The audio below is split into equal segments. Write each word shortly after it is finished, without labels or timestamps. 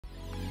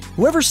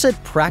Whoever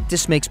said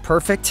practice makes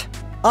perfect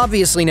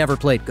obviously never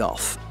played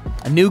golf.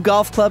 A new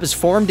golf club is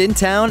formed in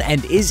town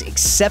and is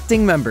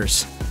accepting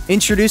members.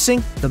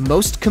 Introducing the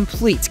most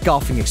complete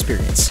golfing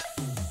experience.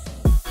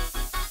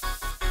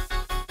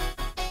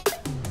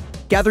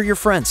 Gather your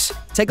friends,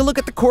 take a look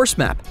at the course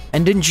map,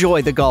 and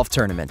enjoy the golf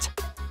tournament.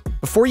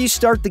 Before you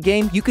start the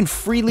game, you can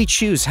freely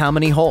choose how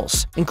many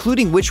holes,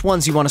 including which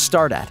ones you want to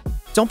start at.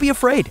 Don't be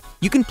afraid.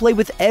 You can play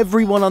with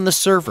everyone on the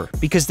server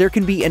because there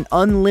can be an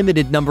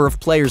unlimited number of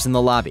players in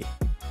the lobby.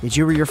 Did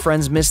you or your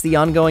friends miss the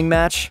ongoing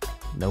match?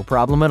 No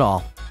problem at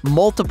all.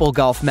 Multiple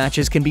golf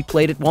matches can be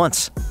played at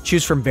once.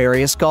 Choose from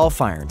various golf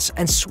irons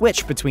and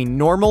switch between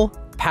normal,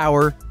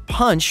 power,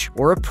 punch,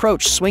 or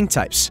approach swing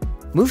types.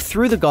 Move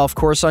through the golf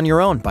course on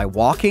your own by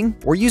walking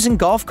or using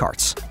golf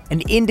carts.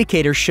 An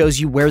indicator shows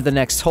you where the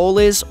next hole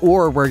is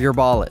or where your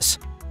ball is.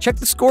 Check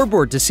the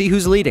scoreboard to see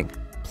who's leading.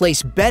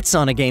 Place bets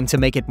on a game to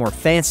make it more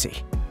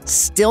fancy.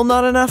 Still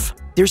not enough?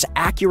 There's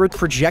accurate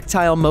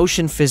projectile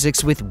motion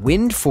physics with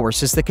wind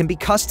forces that can be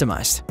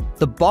customized.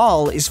 The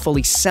ball is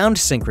fully sound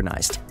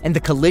synchronized, and the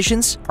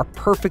collisions are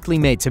perfectly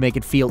made to make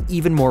it feel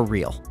even more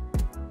real.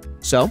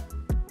 So,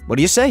 what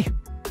do you say?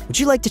 Would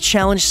you like to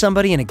challenge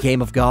somebody in a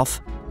game of golf?